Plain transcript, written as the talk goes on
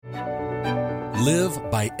Live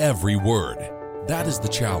by every word. That is the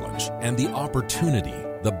challenge and the opportunity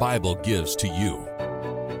the Bible gives to you.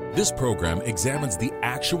 This program examines the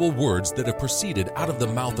actual words that have proceeded out of the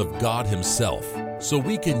mouth of God Himself, so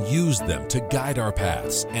we can use them to guide our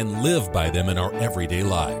paths and live by them in our everyday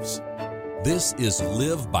lives. This is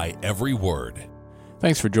Live by Every Word.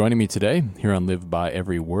 Thanks for joining me today here on Live by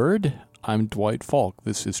Every Word. I'm Dwight Falk.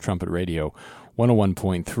 This is Trumpet Radio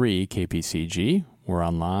 101.3 KPCG. We're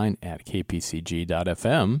online at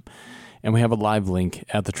kpcg.fm, and we have a live link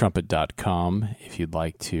at thetrumpet.com if you'd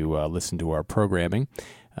like to listen to our programming.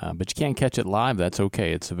 But you can't catch it live. That's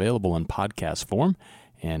okay. It's available in podcast form,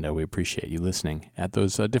 and we appreciate you listening at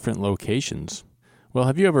those different locations. Well,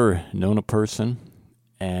 have you ever known a person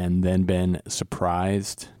and then been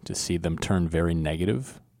surprised to see them turn very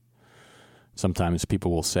negative? Sometimes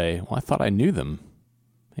people will say, well, I thought I knew them.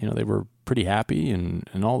 They were pretty happy, and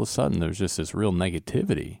all of a sudden there's just this real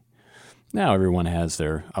negativity. Now everyone has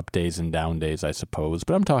their up days and down days, I suppose,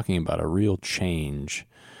 but I'm talking about a real change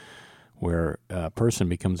where a person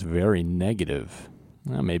becomes very negative.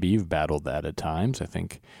 Well, maybe you've battled that at times. I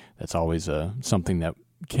think that's always something that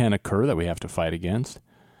can occur that we have to fight against.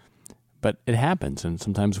 But it happens, and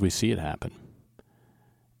sometimes we see it happen.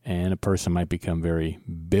 And a person might become very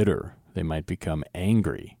bitter. They might become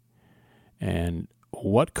angry. And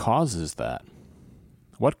what causes that?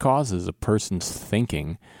 What causes a person's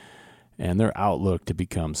thinking and their outlook to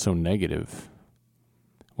become so negative?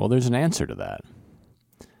 Well, there's an answer to that.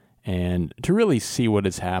 And to really see what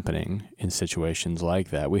is happening in situations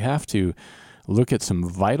like that, we have to look at some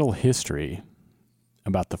vital history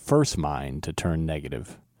about the first mind to turn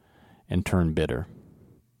negative and turn bitter.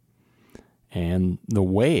 And the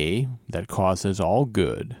way that causes all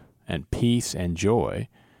good and peace and joy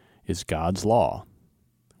is God's law,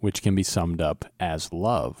 which can be summed up as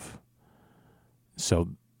love. So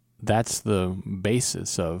that's the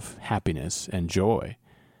basis of happiness and joy.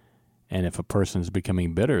 And if a person is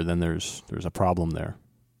becoming bitter, then there's a problem there.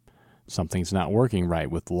 Something's not working right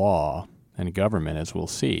with law and government, as we'll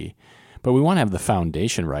see. But we want to have the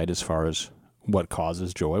foundation right as far as what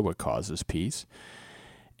causes joy, what causes peace.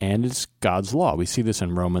 And it's God's law. We see this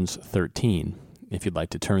in Romans 13. If you'd like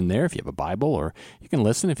to turn there, if you have a Bible, or you can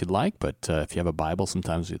listen if you'd like, but if you have a Bible,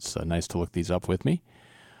 sometimes it's nice to look these up with me.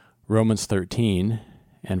 Romans 13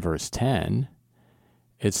 and verse 10,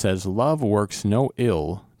 it says, "Love works no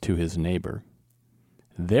ill to his neighbor.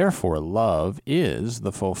 Therefore, love is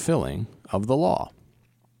the fulfilling of the law."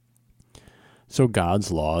 So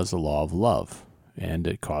God's law is the law of love, and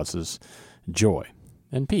it causes joy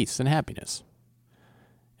and peace and happiness.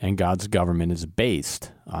 And God's government is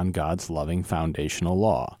based on God's loving foundational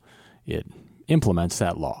law. It implements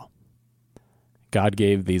that law. God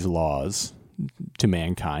gave these laws to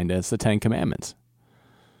mankind as the Ten Commandments.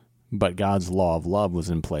 But God's law of love was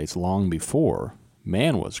in place long before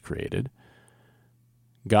man was created.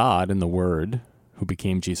 God and the Word, who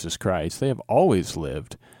became Jesus Christ, they have always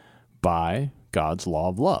lived by God's law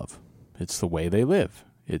of love. It's the way they live.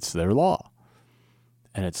 It's their law.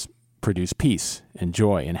 And it's produced peace and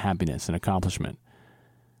joy and happiness and accomplishment.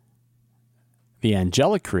 The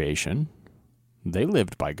angelic creation, they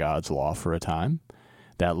lived by God's law for a time,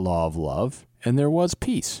 that law of love, and there was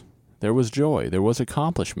peace. There was joy. There was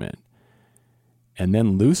accomplishment. And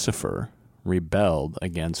then Lucifer rebelled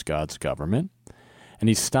against God's government, and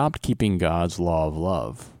he stopped keeping God's law of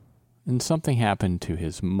love. And something happened to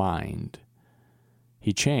his mind.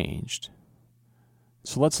 He changed.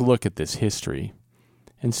 So let's look at this history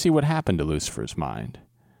and see what happened to Lucifer's mind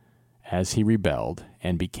as he rebelled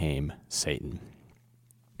and became Satan.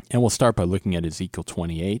 And we'll start by looking at Ezekiel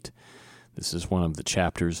 28. This is one of the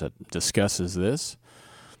chapters that discusses this.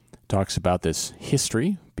 It talks about this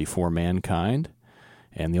history before mankind.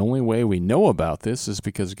 And the only way we know about this is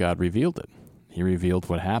because God revealed it. He revealed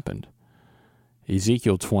what happened.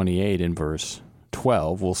 Ezekiel 28 in verse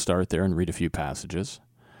 12, we'll start there and read a few passages.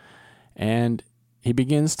 And he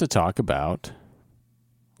begins to talk about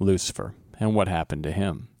Lucifer and what happened to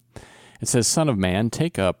him. It says, "Son of man,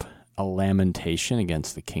 take up a lamentation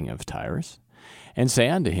against the king of Tyrus, and say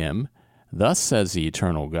unto him, Thus says the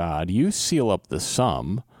eternal God, you seal up the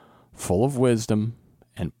sum, full of wisdom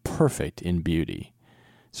and perfect in beauty."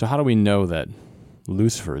 So how do we know that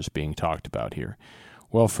Lucifer is being talked about here?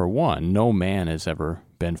 Well, for one, no man has ever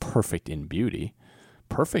been perfect in beauty.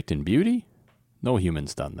 Perfect in beauty? No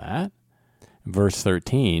human's done that. Verse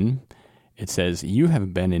 13, it says, "You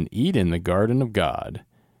have been in Eden, the garden of God.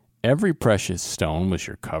 Every precious stone was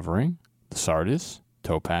your covering, the sardius,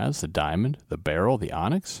 topaz, the diamond, the beryl, the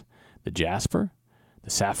onyx, the jasper, the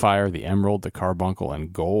sapphire, the emerald, the carbuncle,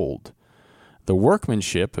 and gold. The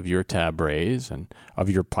workmanship of your tabrets and of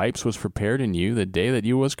your pipes was prepared in you the day that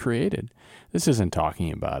you was created. This isn't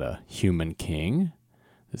talking about a human king.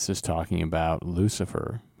 This is talking about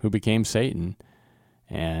Lucifer, who became Satan.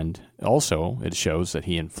 And also, it shows that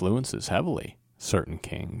he influences heavily certain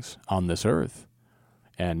kings on this earth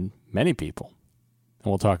and many people.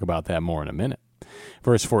 And we'll talk about that more in a minute.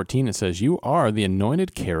 Verse 14, it says, "You are the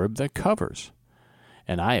anointed cherub that covers,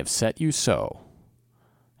 and I have set you so."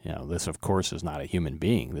 This, of course, is not a human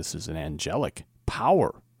being. This is an angelic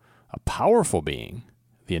power, a powerful being.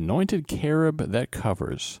 The anointed cherub that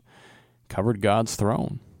covered God's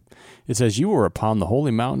throne. It says, "You were upon the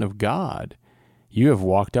holy mountain of God. You have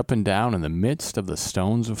walked up and down in the midst of the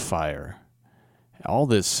stones of fire." All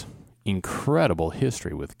this incredible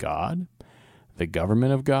history with God, the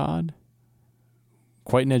government of God,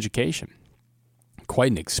 quite an education,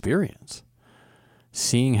 quite an experience.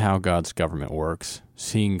 Seeing how God's government works,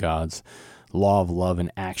 seeing God's law of love in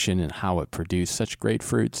action and how it produced such great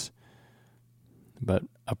fruits. But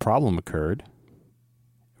a problem occurred.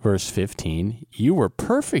 Verse 15, "You were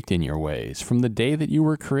perfect in your ways from the day that you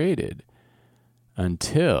were created."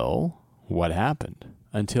 Until, what happened?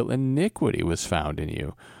 Until iniquity was found in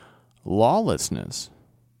you, lawlessness.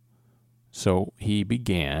 So he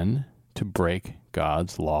began to break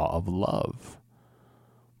God's law of love.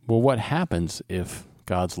 Well, what happens if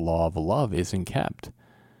God's law of love isn't kept?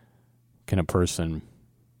 Can a person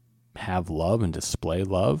have love and display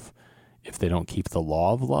love if they don't keep the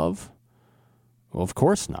law of love? Well, of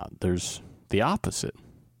course not. There's the opposite.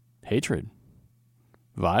 Hatred,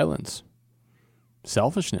 violence,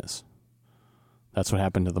 selfishness. That's what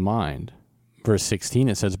happened to the mind. Verse 16,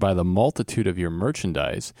 it says, "By the multitude of your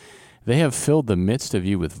merchandise, they have filled the midst of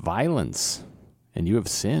you with violence, and you have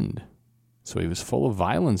sinned." So he was full of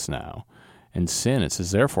violence now and sin. It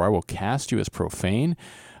says, "Therefore I will cast you as profane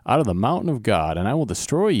out of the mountain of God, and I will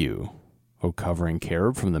destroy you, O covering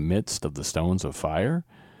cherub, from the midst of the stones of fire."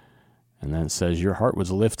 And then it says, "Your heart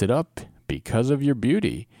was lifted up because of your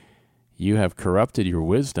beauty. You have corrupted your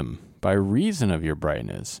wisdom by reason of your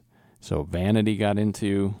brightness." So vanity got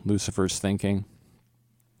into Lucifer's thinking.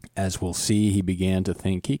 As we'll see, he began to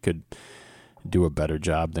think he could do a better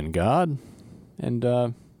job than God.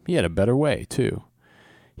 And he had a better way, too.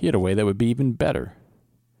 He had a way that would be even better.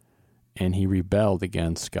 And he rebelled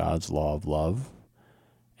against God's law of love.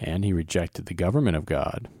 And he rejected the government of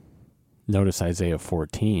God. Notice Isaiah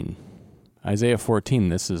 14. Isaiah 14,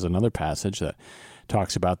 this is another passage that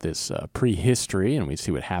talks about this prehistory, and we see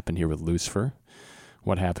what happened here with Lucifer,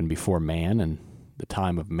 what happened before man and the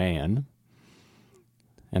time of man.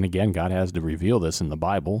 And again, God has to reveal this in the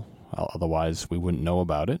Bible, otherwise we wouldn't know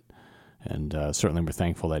about it. And certainly we're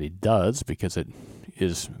thankful that he does, because it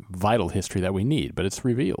is vital history that we need, but it's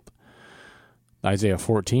revealed. Isaiah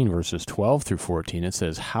 14, verses 12 through 14, it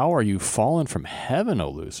says, "How are you fallen from heaven, O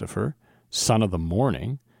Lucifer, son of the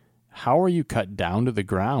morning? How are you cut down to the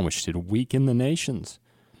ground, which did weaken the nations?"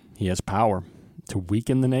 He has power to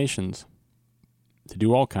weaken the nations, to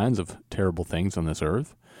do all kinds of terrible things on this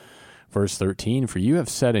earth. Verse 13, "For you have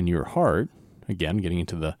said in your heart," again, getting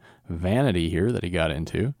into the vanity here that he got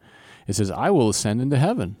into, it says, "I will ascend into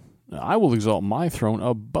heaven. I will exalt my throne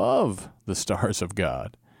above the stars of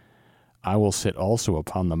God. I will sit also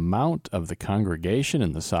upon the mount of the congregation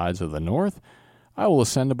in the sides of the north. I will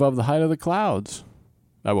ascend above the height of the clouds.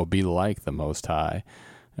 I will be like the Most High."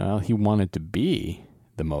 Well, he wanted to be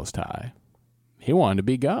the Most High. He wanted to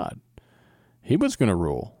be God. He was going to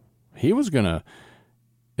rule. He was going to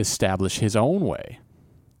establish his own way.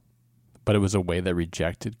 But it was a way that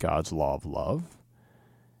rejected God's law of love,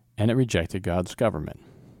 and it rejected God's government.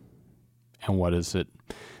 And what does it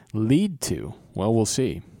lead to? Well, we'll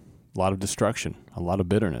see. A lot of destruction, a lot of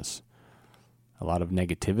bitterness, a lot of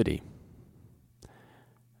negativity.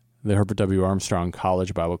 The Herbert W. Armstrong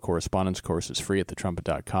College Bible Correspondence course is free at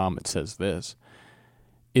thetrumpet.com. It says this: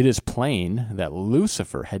 "It is plain that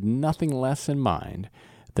Lucifer had nothing less in mind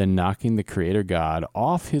than knocking the Creator God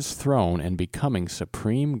off his throne and becoming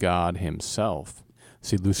supreme God himself."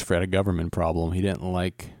 See, Lucifer had a government problem. He didn't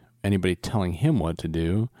like anybody telling him what to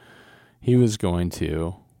do. He was going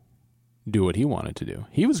to do what he wanted to do.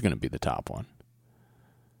 He was going to be the top one.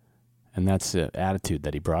 And that's the attitude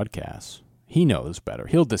that he broadcasts. He knows better.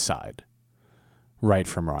 He'll decide right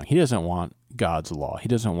from wrong. He doesn't want God's law. He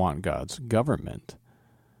doesn't want God's government.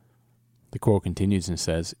 The quote continues and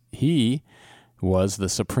says, "He was the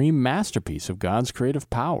supreme masterpiece of God's creative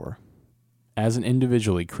power as an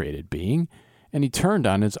individually created being, and he turned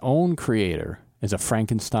on his own creator as a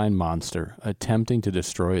Frankenstein monster, attempting to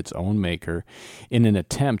destroy its own maker in an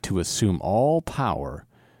attempt to assume all power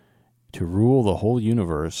to rule the whole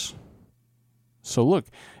universe So look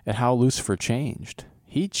at how Lucifer changed.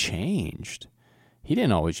 He changed. He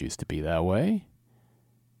didn't always used to be that way.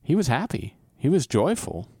 He was happy. He was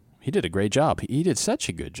joyful. He did a great job. He did such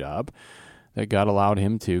a good job that God allowed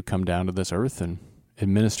him to come down to this earth and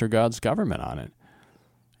administer God's government on it.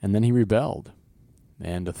 And then he rebelled.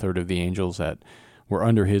 And a third of the angels that were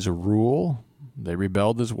under his rule, they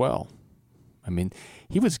rebelled as well. I mean,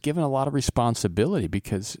 he was given a lot of responsibility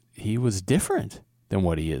because he was different than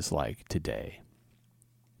what he is like today.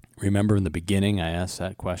 Remember in the beginning, I asked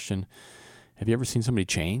that question, have you ever seen somebody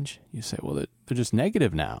change? You say, well, they're just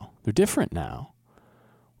negative now. They're different now.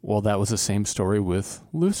 Well, that was the same story with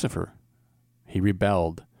Lucifer. He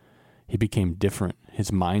rebelled. He became different.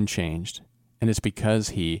 His mind changed. And it's because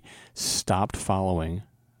he stopped following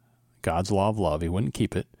God's law of love. He wouldn't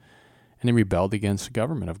keep it. And he rebelled against the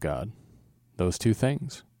government of God. Those two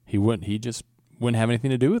things. He just wouldn't have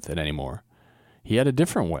anything to do with it anymore. He had a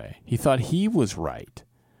different way. He thought he was right.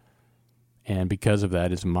 And because of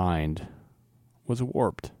that, his mind was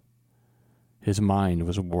warped. His mind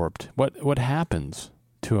was warped. What happens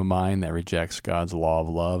to a mind that rejects God's law of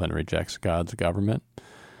love and rejects God's government?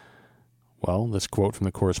 Well, this quote from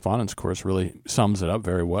the Correspondence Course really sums it up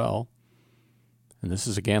very well. And this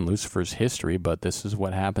is, again, Lucifer's history, but this is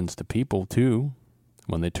what happens to people, too,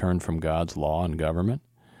 when they turn from God's law and government.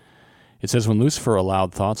 It says, when Lucifer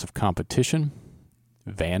allowed thoughts of competition,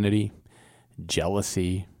 vanity,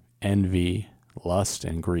 jealousy, envy, lust,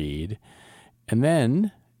 and greed, and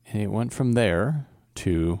then it went from there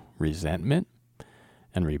to resentment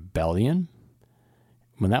and rebellion.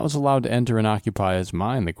 When that was allowed to enter and occupy his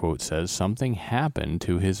mind, the quote says, something happened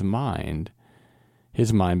to his mind.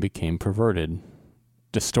 His mind became perverted,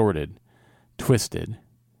 distorted, twisted.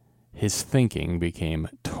 His thinking became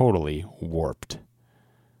totally warped.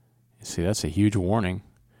 You see, that's a huge warning.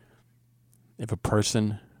 If a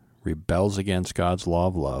person rebels against God's law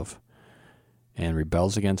of love and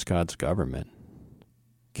rebels against God's government,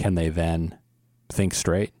 can they then think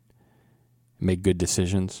straight, make good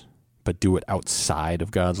decisions, but do it outside of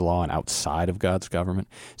God's law and outside of God's government?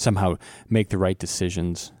 Somehow make the right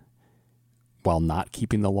decisions while not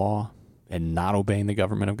keeping the law and not obeying the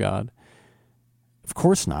government of God? Of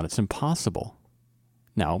course not. It's impossible.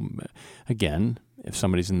 Now, again, if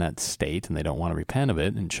somebody's in that state and they don't want to repent of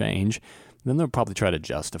it and change, then they'll probably try to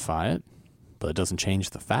justify it, but it doesn't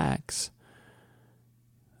change the facts.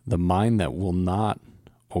 The mind that will not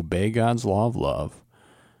obey God's law of love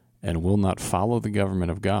and will not follow the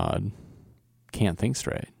government of God can't think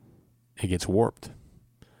straight. It gets warped.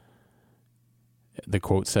 The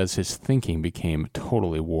quote says his thinking became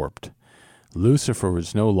totally warped. Lucifer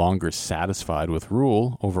was no longer satisfied with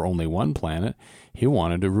rule over only one planet. He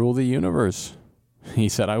wanted to rule the universe. He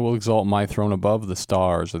said, I will exalt my throne above the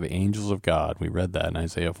stars or the angels of God. We read that in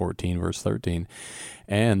Isaiah 14, verse 13.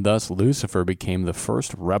 And thus Lucifer became the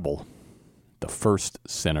first rebel, the first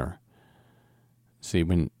sinner. See,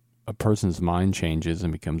 when a person's mind changes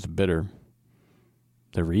and becomes bitter,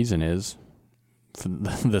 the reason is for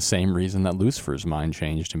the same reason that Lucifer's mind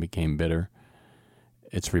changed and became bitter.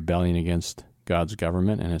 It's rebellion against God's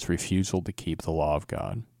government and its refusal to keep the law of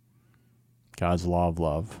God. God's law of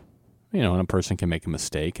love. And a person can make a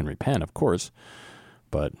mistake and repent, of course,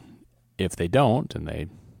 but if they don't and they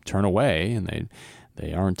turn away and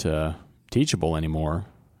they aren't teachable anymore,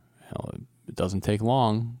 it doesn't take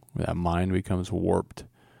long. That mind becomes warped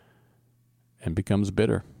and becomes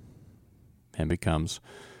bitter and becomes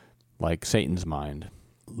like Satan's mind.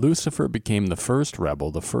 Lucifer became the first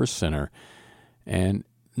rebel, the first sinner. And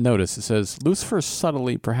notice it says, Lucifer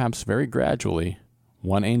subtly, perhaps very gradually,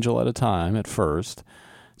 one angel at a time at first,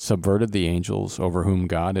 subverted the angels over whom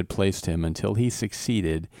God had placed him until he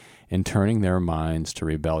succeeded in turning their minds to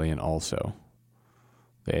rebellion also.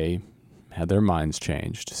 They had their minds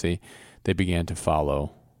changed. See, they began to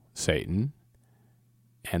follow Satan,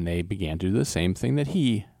 and they began to do the same thing that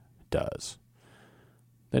he does.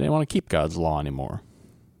 They didn't want to keep God's law anymore.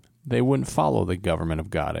 They wouldn't follow the government of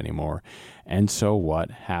God anymore. And so what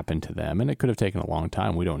happened to them? And it could have taken a long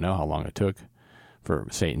time. We don't know how long it took for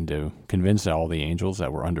Satan to convince all the angels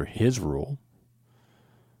that were under his rule.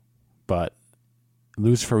 But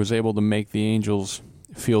Lucifer was able to make the angels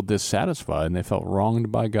feel dissatisfied, and they felt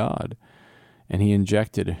wronged by God. And he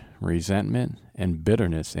injected resentment and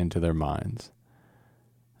bitterness into their minds.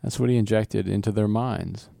 That's what he injected into their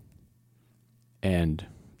minds. And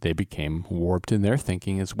they became warped in their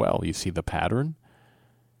thinking as well. You see the pattern?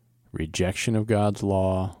 Rejection of God's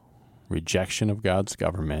law, rejection of God's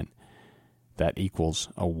government. That equals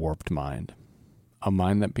a warped mind. A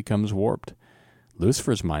mind that becomes warped.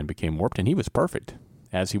 Lucifer's mind became warped, and he was perfect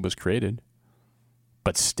as he was created.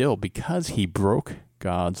 But still, because he broke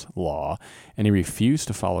God's law and he refused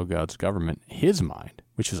to follow God's government, his mind,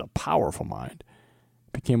 which is a powerful mind,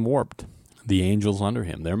 became warped. The angels under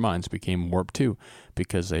him, their minds became warped too,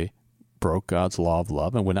 because they broke God's law of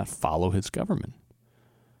love and would not follow his government.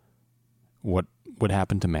 What would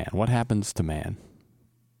happen to man? What happens to man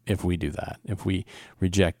if we do that? If we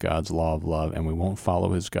reject God's law of love and we won't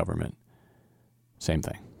follow his government? Same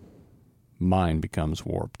thing. Mind becomes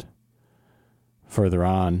warped. Further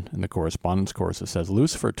on in the correspondence course, it says,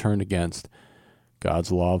 Lucifer turned against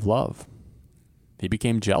God's law of love. He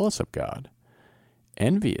became jealous of God,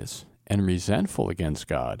 envious and resentful against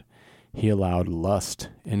God. He allowed lust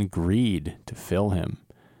and greed to fill him,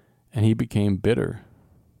 and he became bitter.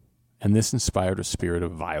 And this inspired a spirit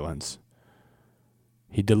of violence.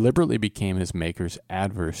 He deliberately became his maker's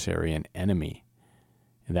adversary and enemy.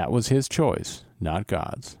 And that was his choice, not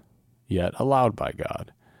God's, yet allowed by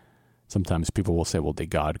God. Sometimes people will say, well, did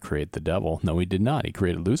God create the devil? No, he did not. He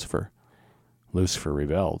created Lucifer. Lucifer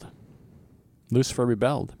rebelled. Lucifer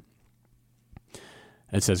rebelled.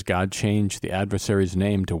 It says God changed the adversary's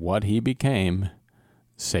name to what he became,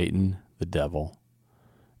 Satan, the devil.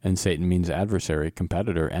 And Satan means adversary,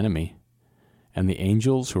 competitor, enemy. And the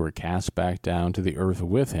angels who were cast back down to the earth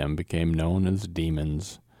with him became known as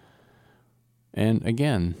demons. And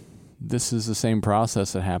again, this is the same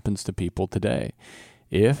process that happens to people today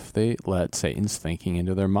if they let Satan's thinking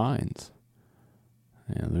into their minds.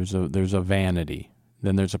 There's a vanity.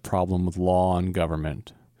 Then there's a problem with law and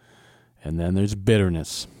government. And then there's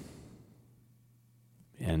bitterness.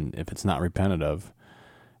 And if it's not repented of,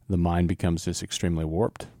 the mind becomes just extremely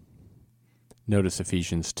warped. Notice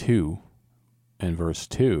Ephesians 2 and verse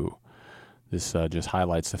 2. This just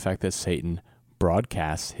highlights the fact that Satan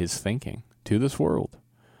broadcasts his thinking to this world.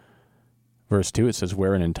 Verse 2, it says,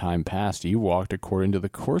 wherein in time past you walked according to the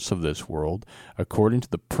course of this world, according to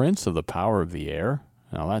the prince of the power of the air.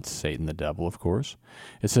 Now that's Satan the devil, of course.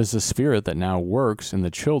 It says the spirit that now works in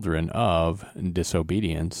the children of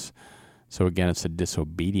disobedience. So again, it's a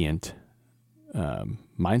disobedient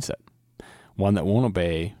mindset. One that won't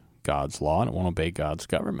obey God's law and it won't obey God's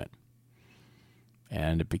government.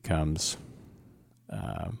 And it becomes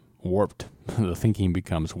warped. The thinking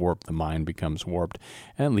becomes warped. The mind becomes warped.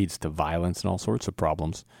 And it leads to violence and all sorts of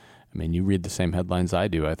problems. I mean, you read the same headlines I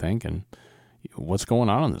do, I think, and what's going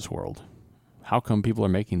on in this world? How come people are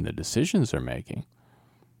making the decisions they're making?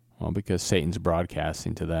 Well, because Satan's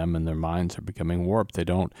broadcasting to them and their minds are becoming warped. They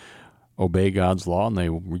don't obey God's law and they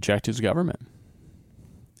reject his government.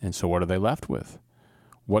 And so what are they left with?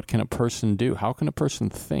 What can a person do? How can a person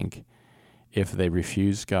think if they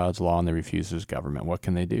refuse God's law and they refuse his government? What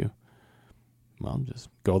can they do? Well, just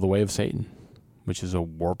go the way of Satan, which is a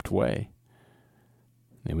warped way.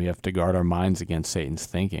 And we have to guard our minds against Satan's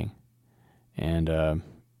thinking. And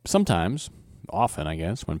sometimes, often I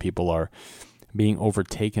guess, when people are being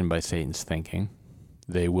overtaken by Satan's thinking,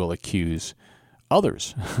 they will accuse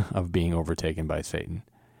others of being overtaken by Satan.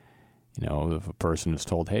 You know, if a person is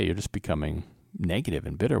told, hey, you're just becoming negative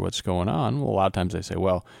and bitter, what's going on? Well, a lot of times they say,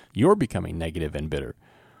 well, you're becoming negative and bitter.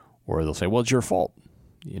 Or they'll say, well, it's your fault.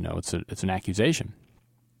 You know, it's an accusation.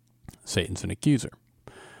 Satan's an accuser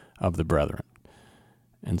of the brethren.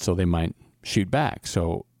 And so they might shoot back.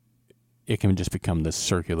 So it can just become this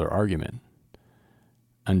circular argument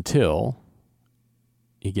until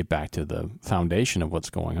you get back to the foundation of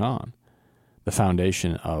what's going on. The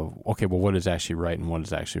foundation of, okay, well, what is actually right and what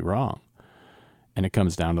is actually wrong? And it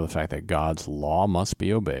comes down to the fact that God's law must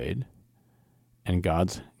be obeyed and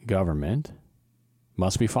God's government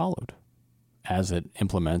must be followed as it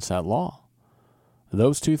implements that law.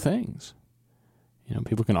 Those two things. You know,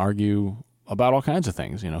 people can argue about all kinds of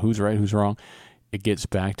things, you know, who's right, who's wrong. It gets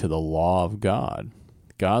back to the law of God.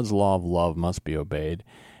 God's law of love must be obeyed,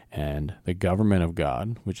 and the government of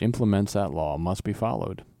God, which implements that law, must be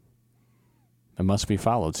followed. It must be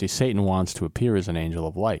followed. See, Satan wants to appear as an angel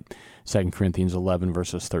of light. 2 Corinthians 11,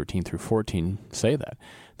 verses 13 through 14 say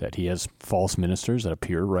that he has false ministers that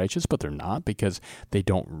appear righteous, but they're not because they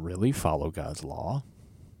don't really follow God's law.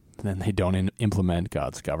 Then they don't implement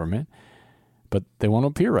God's government, but they won't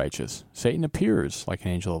appear righteous. Satan appears like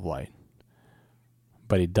an angel of light,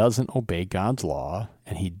 but he doesn't obey God's law,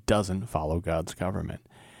 and he doesn't follow God's government.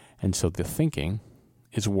 And so the thinking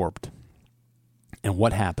is warped. And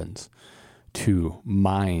what happens to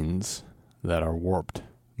minds that are warped,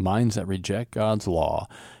 minds that reject God's law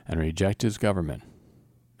and reject his government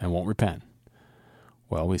and won't repent?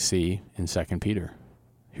 Well, we see in 2 Peter.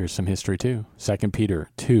 Here's some history too. 2 Peter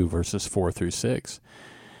 2, verses 4 through 6.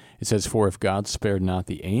 It says, for if God spared not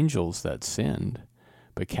the angels that sinned,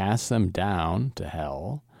 but cast them down to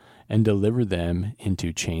hell, and deliver them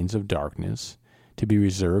into chains of darkness to be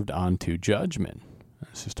reserved unto judgment.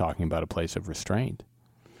 This is talking about a place of restraint.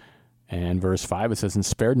 And verse 5, it says, and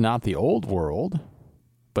spared not the old world,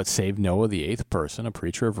 but saved Noah the eighth person, a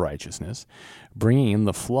preacher of righteousness, bringing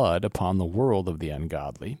the flood upon the world of the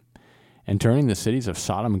ungodly, and turning the cities of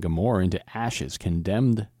Sodom and Gomorrah into ashes,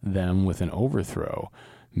 condemned them with an overthrow,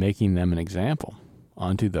 making them an example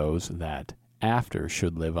unto those that after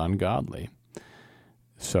should live ungodly.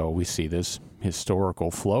 So we see this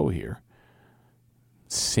historical flow here.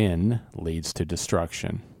 Sin leads to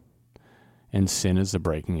destruction, and sin is the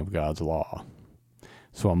breaking of God's law.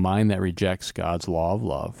 So a mind that rejects God's law of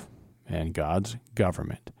love and God's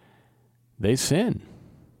government, they sin.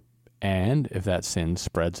 And if that sin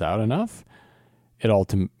spreads out enough, it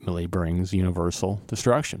ultimately brings universal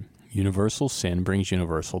destruction. Universal sin brings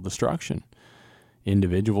universal destruction.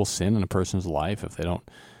 Individual sin in a person's life, if they don't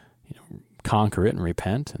conquer it and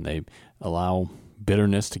repent, and they allow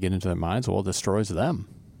bitterness to get into their minds, well, it destroys them.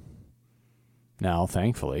 Now,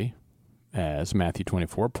 thankfully, as Matthew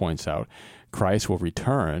 24 points out, Christ will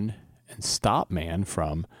return and stop man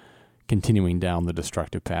from continuing down the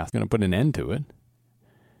destructive path. He's going to put an end to it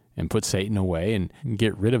and put Satan away and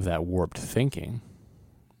get rid of that warped thinking.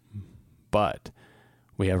 But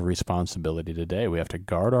we have a responsibility today. We have to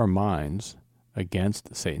guard our minds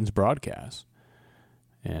against Satan's broadcast.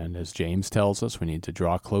 And as James tells us, we need to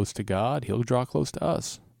draw close to God. He'll draw close to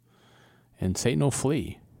us. And Satan will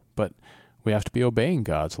flee. But we have to be obeying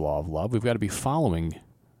God's law of love. We've got to be following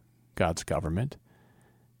God's government.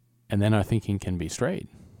 And then our thinking can be straight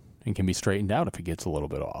and can be straightened out if it gets a little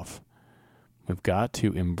bit off. We've got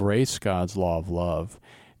to embrace God's law of love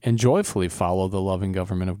and joyfully follow the loving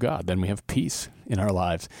government of God. Then we have peace in our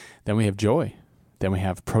lives. Then we have joy. Then we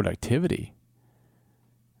have productivity.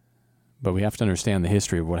 But we have to understand the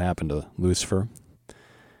history of what happened to Lucifer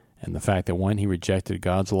and the fact that when he rejected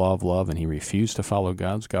God's law of love and he refused to follow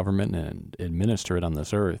God's government and administer it on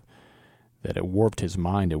this earth, that it warped his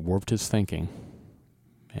mind, it warped his thinking.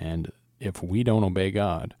 And if we don't obey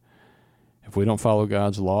God, if we don't follow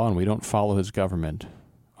God's law and we don't follow his government,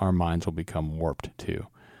 our minds will become warped too.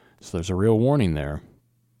 So there's a real warning there,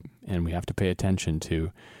 and we have to pay attention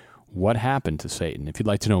to what happened to Satan. If you'd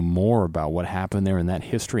like to know more about what happened there in that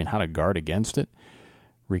history and how to guard against it,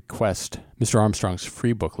 request Mr. Armstrong's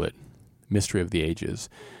free booklet, Mystery of the Ages.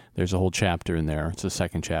 There's a whole chapter in there. It's the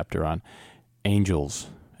second chapter on angels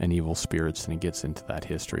and evil spirits, and it gets into that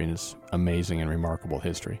history, and it's amazing and remarkable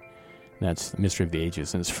history. And that's the Mystery of the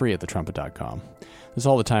Ages, and it's free at thetrumpet.com. That's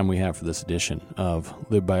all the time we have for this edition of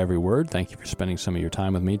Live by Every Word. Thank you for spending some of your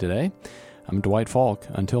time with me today. I'm Dwight Falk.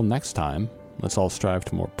 Until next time, let's all strive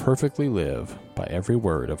to more perfectly live by every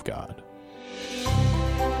word of God.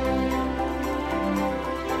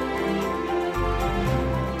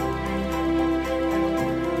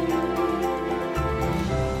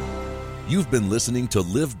 You've been listening to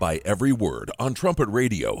Live by Every Word on Trumpet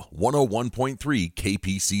Radio 101.3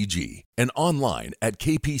 KPCG and online at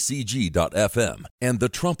kpcg.fm and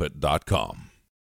thetrumpet.com.